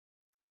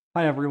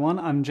Hi everyone,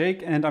 I'm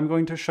Jake and I'm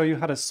going to show you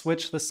how to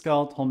switch the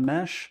skeletal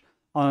mesh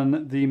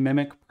on the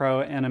Mimic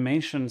Pro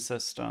animation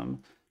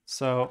system.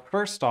 So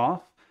first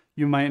off,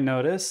 you might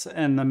notice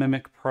in the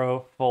Mimic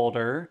Pro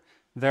folder,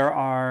 there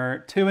are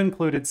two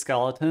included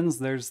skeletons.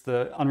 There's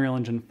the Unreal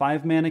Engine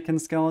 5 mannequin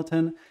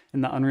skeleton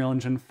and the Unreal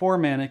Engine 4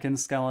 mannequin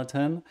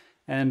skeleton,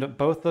 and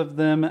both of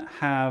them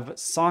have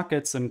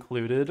sockets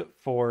included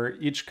for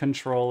each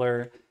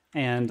controller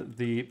and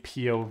the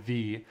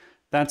POV.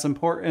 That's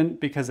important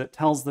because it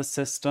tells the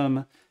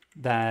system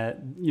that,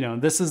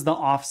 this is the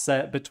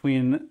offset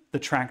between the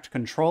tracked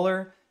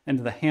controller and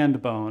the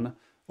hand bone,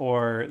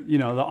 or, the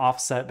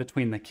offset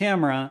between the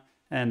camera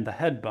and the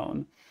head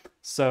bone.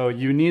 So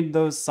you need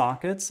those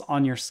sockets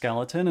on your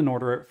skeleton in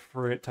order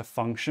for it to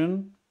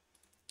function.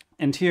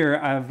 And here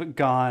I've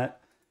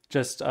got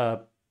just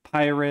a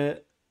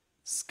pirate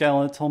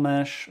skeletal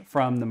mesh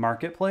from the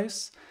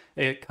marketplace.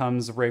 It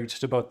comes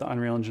rigged to both the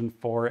Unreal Engine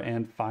 4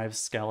 and 5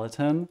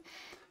 skeleton.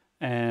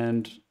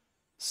 And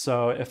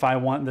so if I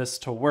want this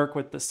to work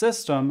with the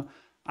system,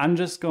 I'm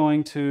just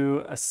going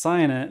to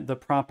assign it the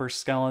proper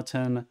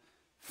skeleton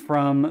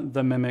from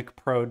the Mimic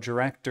Pro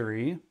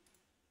directory.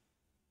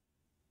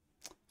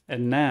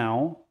 And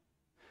now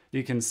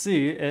you can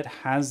see it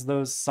has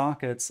those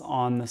sockets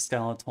on the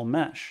skeletal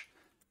mesh.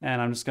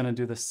 And I'm just going to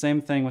do the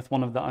same thing with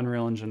one of the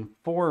Unreal Engine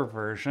 4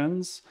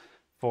 versions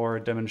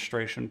for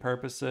demonstration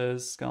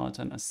purposes.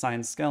 Skeleton,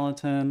 assign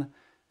skeleton.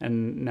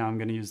 And now I'm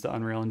going to use the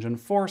Unreal Engine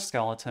 4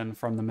 skeleton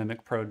from the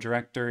Mimic Pro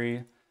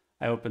directory.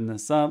 I open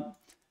this up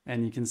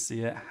and you can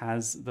see it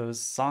has those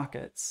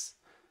sockets.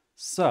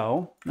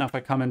 So now if I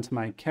come into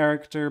my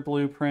character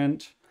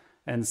blueprint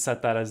and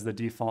set that as the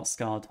default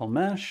skeletal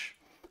mesh,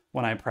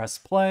 when I press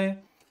play,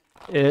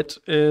 it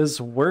is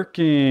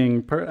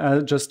working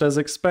just as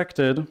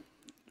expected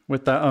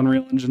with that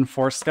Unreal Engine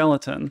 4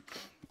 skeleton.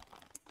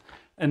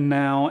 And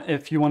now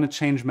if you want to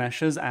change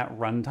meshes at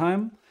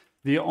runtime,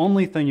 the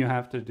only thing you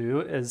have to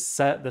do is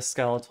set the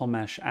skeletal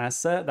mesh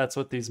asset. That's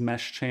what these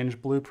mesh change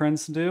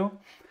blueprints do,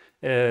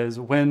 is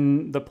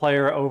when the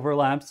player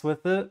overlaps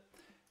with it,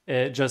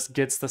 it just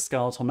gets the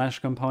skeletal mesh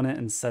component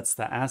and sets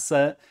the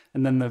asset.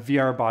 And then the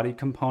VR body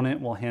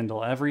component will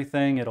handle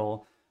everything.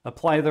 It'll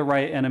apply the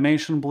right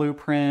animation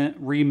blueprint,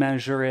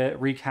 remeasure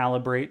it,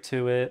 recalibrate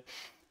to it.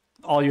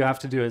 All you have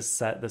to do is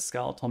set the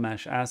skeletal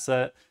mesh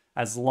asset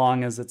as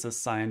long as it's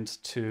assigned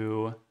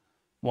to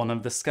one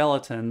of the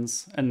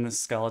skeletons in the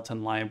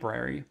skeleton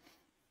library.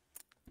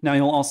 Now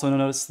you'll also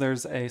notice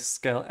there's a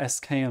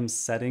SKM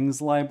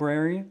settings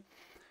library,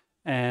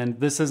 and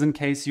this is in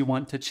case you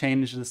want to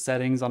change the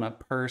settings on a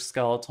per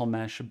skeletal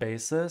mesh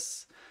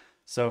basis.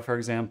 So for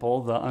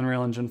example, the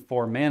Unreal Engine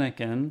 4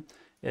 mannequin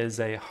is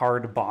a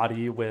hard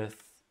body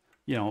with,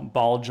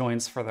 ball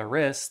joints for the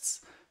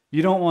wrists.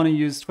 You don't want to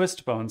use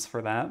twist bones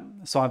for that.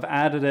 So I've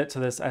added it to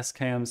this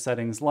SKM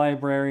settings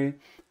library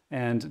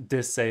and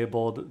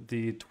disabled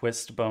the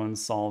twist bone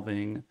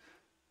solving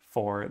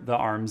for the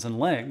arms and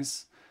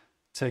legs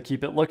to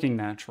keep it looking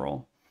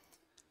natural.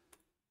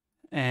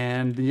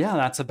 And yeah,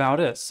 that's about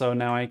it. So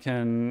now I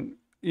can,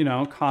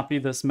 copy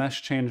this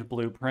mesh change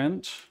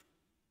blueprint,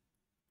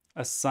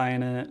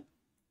 assign it.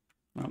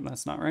 Oh,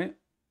 that's not right.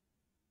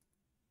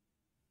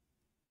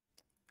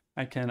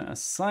 I can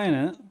assign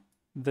it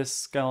this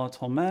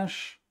skeletal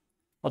mesh.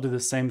 I'll do the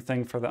same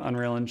thing for the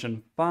Unreal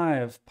Engine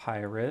 5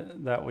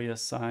 pirate that we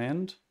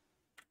assigned.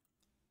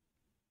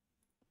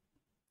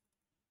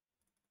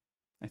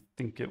 I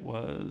think it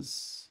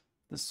was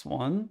this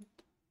one.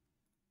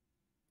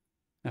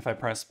 If I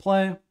press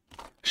play,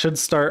 should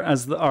start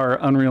as our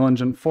Unreal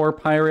Engine 4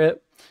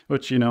 pirate,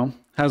 which,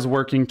 has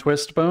working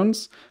twist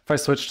bones. If I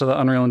switch to the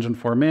Unreal Engine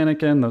 4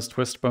 mannequin, those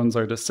twist bones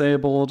are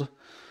disabled.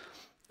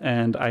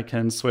 And I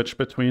can switch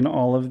between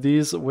all of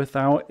these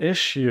without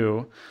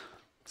issue.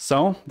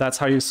 So that's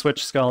how you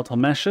switch skeletal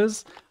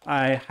meshes.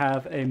 I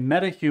have a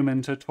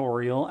MetaHuman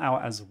tutorial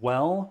out as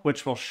well,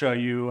 which will show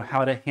you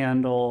how to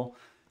handle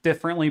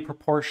differently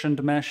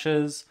proportioned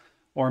meshes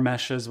or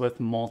meshes with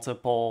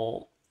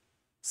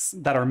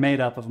that are made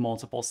up of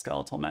multiple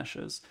skeletal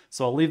meshes.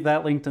 So I'll leave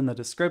that linked in the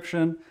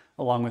description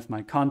along with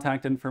my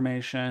contact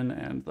information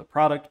and the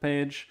product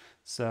page.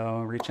 So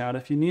reach out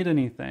if you need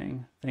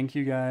anything. Thank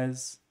you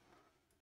guys.